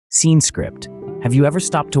Scene script. Have you ever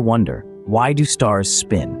stopped to wonder, why do stars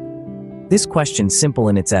spin? This question, simple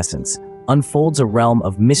in its essence, unfolds a realm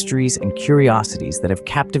of mysteries and curiosities that have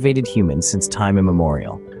captivated humans since time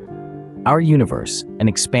immemorial. Our universe, an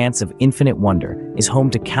expanse of infinite wonder, is home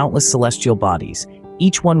to countless celestial bodies,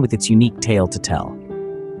 each one with its unique tale to tell.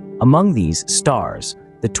 Among these, stars,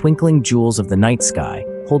 the twinkling jewels of the night sky,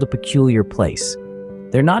 hold a peculiar place.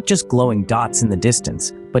 They're not just glowing dots in the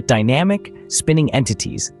distance, but dynamic, spinning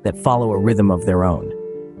entities that follow a rhythm of their own.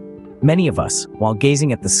 Many of us, while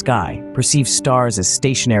gazing at the sky, perceive stars as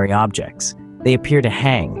stationary objects. They appear to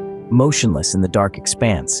hang, motionless in the dark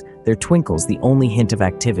expanse, their twinkles the only hint of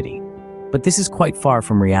activity. But this is quite far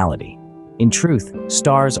from reality. In truth,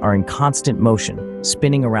 stars are in constant motion,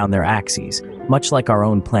 spinning around their axes, much like our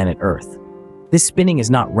own planet Earth. This spinning is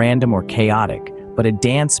not random or chaotic, but a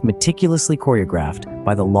dance meticulously choreographed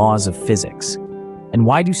by the laws of physics. And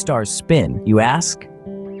why do stars spin, you ask?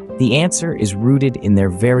 The answer is rooted in their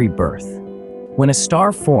very birth. When a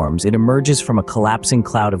star forms, it emerges from a collapsing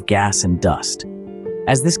cloud of gas and dust.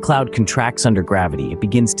 As this cloud contracts under gravity, it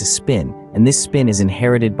begins to spin, and this spin is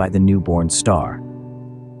inherited by the newborn star.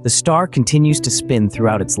 The star continues to spin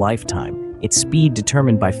throughout its lifetime, its speed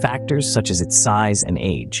determined by factors such as its size and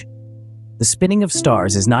age. The spinning of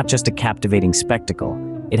stars is not just a captivating spectacle,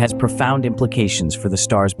 it has profound implications for the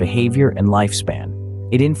star's behavior and lifespan.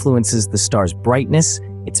 It influences the star's brightness,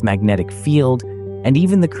 its magnetic field, and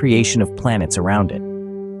even the creation of planets around it.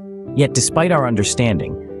 Yet despite our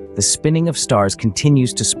understanding, the spinning of stars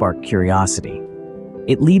continues to spark curiosity.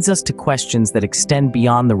 It leads us to questions that extend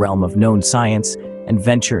beyond the realm of known science and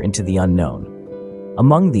venture into the unknown.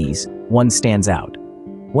 Among these, one stands out.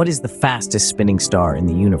 What is the fastest spinning star in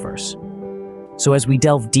the universe? So as we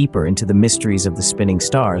delve deeper into the mysteries of the spinning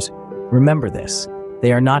stars, remember this: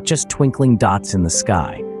 they are not just twinkling dots in the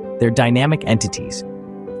sky. They're dynamic entities,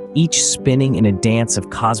 each spinning in a dance of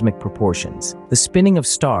cosmic proportions. The spinning of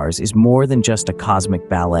stars is more than just a cosmic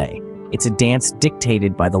ballet. It's a dance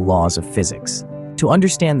dictated by the laws of physics. To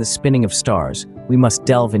understand the spinning of stars, we must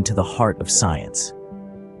delve into the heart of science.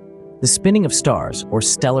 The spinning of stars, or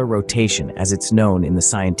stellar rotation as it's known in the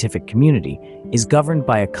scientific community, is governed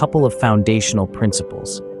by a couple of foundational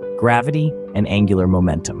principles: gravity and angular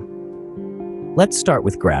momentum. Let's start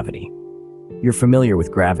with gravity. You're familiar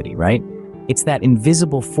with gravity, right? It's that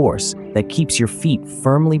invisible force that keeps your feet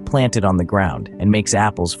firmly planted on the ground and makes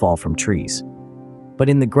apples fall from trees. But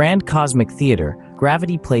in the grand cosmic theater,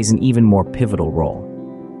 gravity plays an even more pivotal role.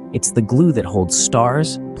 It's the glue that holds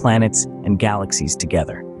stars, planets, and galaxies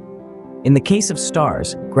together. In the case of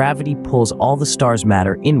stars, gravity pulls all the star's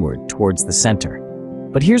matter inward towards the center.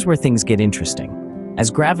 But here's where things get interesting.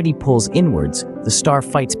 As gravity pulls inwards, the star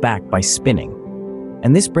fights back by spinning.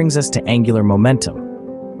 And this brings us to angular momentum.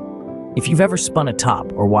 If you've ever spun a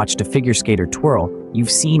top or watched a figure skater twirl,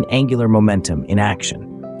 you've seen angular momentum in action.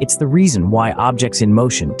 It's the reason why objects in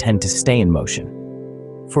motion tend to stay in motion.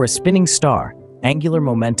 For a spinning star, angular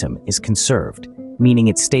momentum is conserved, meaning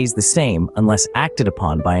it stays the same unless acted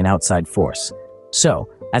upon by an outside force. So,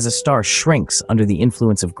 as a star shrinks under the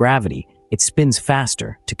influence of gravity, it spins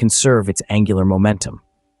faster to conserve its angular momentum.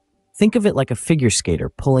 Think of it like a figure skater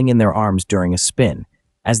pulling in their arms during a spin.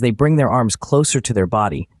 As they bring their arms closer to their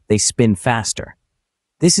body, they spin faster.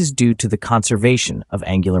 This is due to the conservation of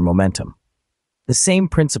angular momentum. The same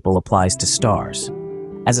principle applies to stars.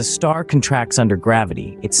 As a star contracts under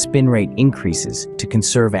gravity, its spin rate increases to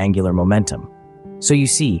conserve angular momentum. So you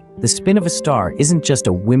see, the spin of a star isn't just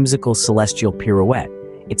a whimsical celestial pirouette.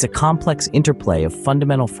 It's a complex interplay of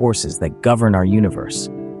fundamental forces that govern our universe.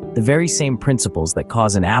 The very same principles that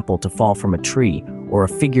cause an apple to fall from a tree or a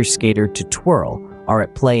figure skater to twirl are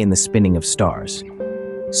at play in the spinning of stars.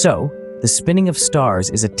 So, the spinning of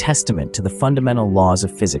stars is a testament to the fundamental laws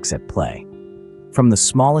of physics at play. From the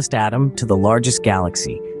smallest atom to the largest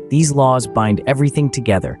galaxy, these laws bind everything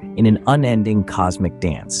together in an unending cosmic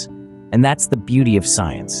dance. And that's the beauty of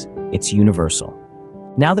science. It's universal.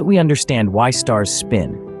 Now that we understand why stars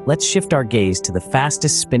spin, let's shift our gaze to the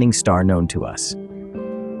fastest spinning star known to us.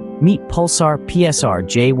 Meet pulsar PSR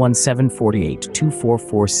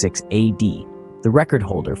J1748-2446 AD, the record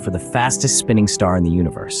holder for the fastest spinning star in the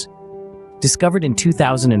universe. Discovered in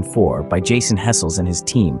 2004 by Jason Hessels and his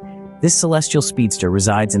team, this celestial speedster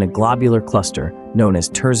resides in a globular cluster known as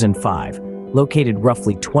Terzan 5, located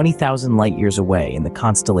roughly 20,000 light-years away in the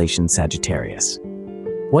constellation Sagittarius.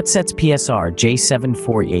 What sets PSR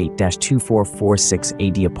J748-2446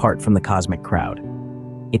 AD apart from the cosmic crowd?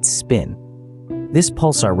 Its spin. This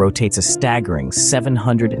pulsar rotates a staggering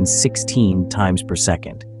 716 times per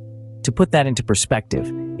second. To put that into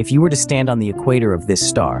perspective, If you were to stand on the equator of this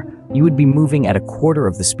star, you would be moving at a quarter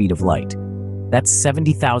of the speed of light. That's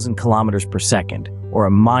 70,000 kilometers per second, or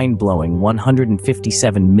a mind-blowing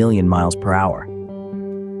 157 million miles per hour.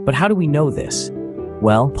 But how do we know this?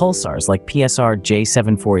 Well, pulsars like PSR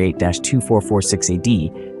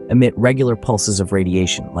J748-2446AD emit regular pulses of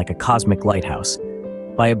radiation, like a cosmic lighthouse.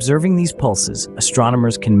 By observing these pulses,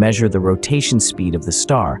 astronomers can measure the rotation speed of the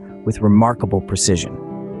star with remarkable precision.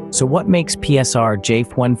 So what makes PSR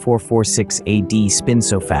J1446AD spin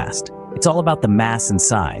so fast? It's all about the mass and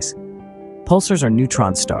size. Pulsars are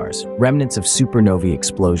neutron stars, remnants of supernovae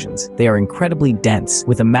explosions. They are incredibly dense,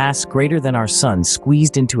 with a mass greater than our sun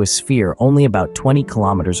squeezed into a sphere only about 20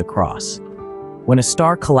 kilometers across. When a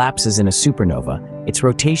star collapses in a supernova, its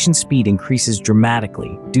rotation speed increases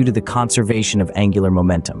dramatically due to the conservation of angular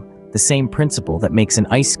momentum, the same principle that makes an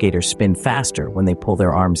ice skater spin faster when they pull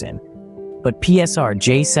their arms in. But PSR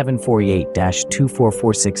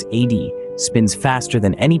J748-2446AD spins faster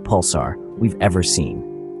than any pulsar we've ever seen.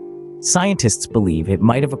 Scientists believe it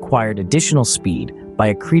might have acquired additional speed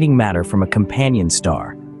by accreting matter from a companion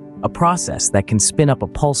star, a process that can spin up a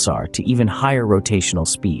pulsar to even higher rotational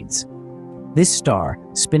speeds. This star,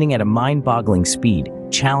 spinning at a mind-boggling speed,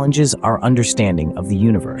 challenges our understanding of the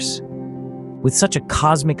universe. With such a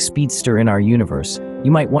cosmic speedster in our universe, you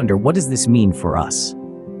might wonder, what does this mean for us?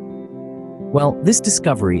 Well, this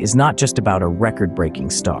discovery is not just about a record-breaking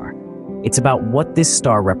star. It's about what this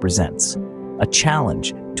star represents, a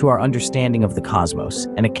challenge to our understanding of the cosmos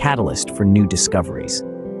and a catalyst for new discoveries.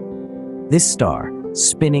 This star,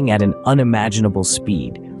 spinning at an unimaginable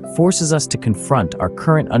speed, forces us to confront our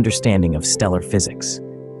current understanding of stellar physics.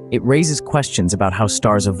 It raises questions about how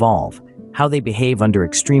stars evolve, how they behave under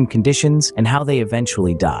extreme conditions, and how they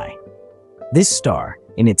eventually die. This star,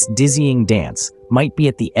 in its dizzying dance, might be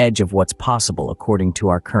at the edge of what's possible according to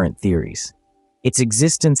our current theories. Its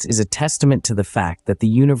existence is a testament to the fact that the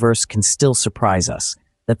universe can still surprise us,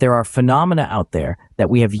 that there are phenomena out there that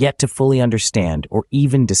we have yet to fully understand or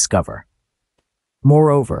even discover.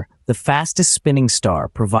 Moreover, the fastest spinning star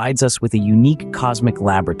provides us with a unique cosmic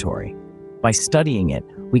laboratory. By studying it,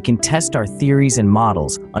 we can test our theories and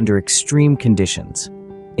models under extreme conditions.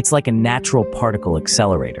 It's like a natural particle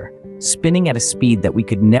accelerator, spinning at a speed that we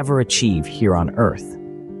could never achieve here on Earth.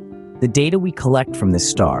 The data we collect from this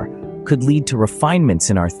star could lead to refinements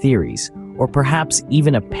in our theories, or perhaps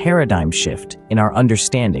even a paradigm shift in our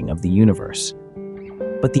understanding of the universe.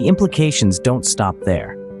 But the implications don't stop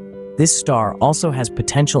there. This star also has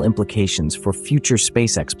potential implications for future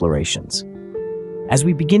space explorations. As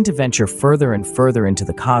we begin to venture further and further into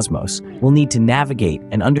the cosmos, we'll need to navigate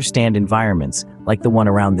and understand environments like the one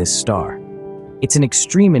around this star. It's an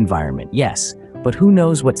extreme environment, yes, but who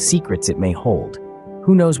knows what secrets it may hold?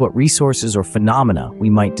 Who knows what resources or phenomena we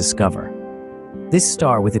might discover? This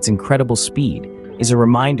star, with its incredible speed, is a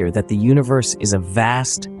reminder that the universe is a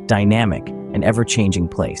vast, dynamic, and ever-changing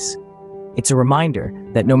place. It's a reminder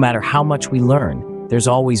that no matter how much we learn, there's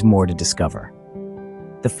always more to discover.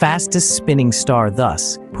 The fastest spinning star,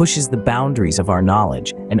 thus, pushes the boundaries of our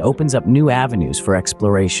knowledge and opens up new avenues for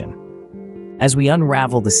exploration. As we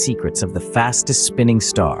unravel the secrets of the fastest spinning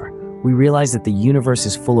star, we realize that the universe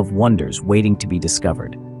is full of wonders waiting to be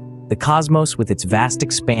discovered. The cosmos, with its vast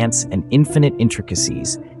expanse and infinite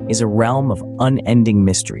intricacies, is a realm of unending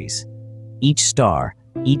mysteries. Each star,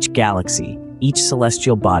 each galaxy, each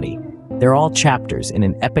celestial body, they're all chapters in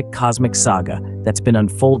an epic cosmic saga that's been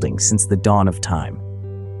unfolding since the dawn of time.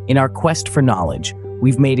 In our quest for knowledge,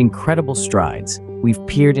 we've made incredible strides. We've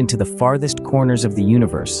peered into the farthest corners of the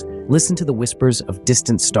universe, listened to the whispers of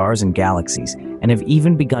distant stars and galaxies, and have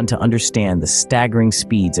even begun to understand the staggering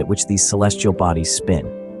speeds at which these celestial bodies spin.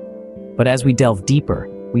 But as we delve deeper,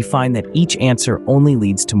 we find that each answer only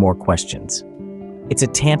leads to more questions. It's a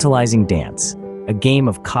tantalizing dance, a game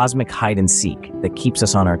of cosmic hide-and-seek that keeps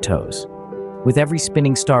us on our toes. With every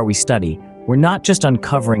spinning star we study, we're not just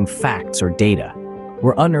uncovering facts or data.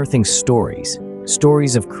 We're unearthing stories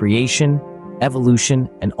of creation, evolution,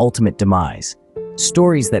 and ultimate demise.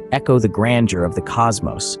 Stories that echo the grandeur of the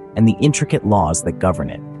cosmos and the intricate laws that govern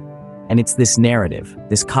it. And it's this narrative,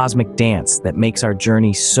 this cosmic dance, that makes our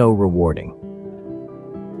journey so rewarding.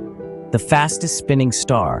 The fastest spinning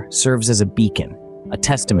star serves as a beacon, a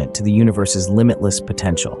testament to the universe's limitless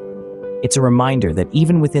potential. It's a reminder that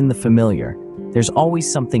even within the familiar, there's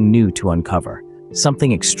always something new to uncover,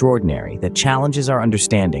 something extraordinary that challenges our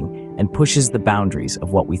understanding and pushes the boundaries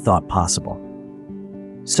of what we thought possible.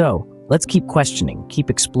 So, let's keep questioning, keep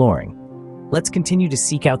exploring. Let's continue to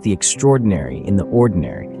seek out the extraordinary in the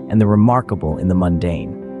ordinary and the remarkable in the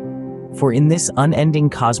mundane. For in this unending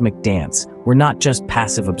cosmic dance, we're not just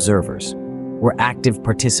passive observers. We're active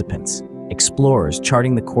participants, explorers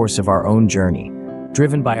charting the course of our own journey,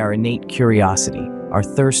 driven by our innate curiosity, our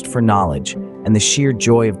thirst for knowledge, and the sheer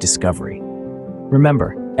joy of discovery.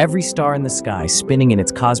 Remember, every star in the sky spinning in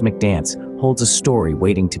its cosmic dance holds a story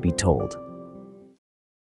waiting to be told.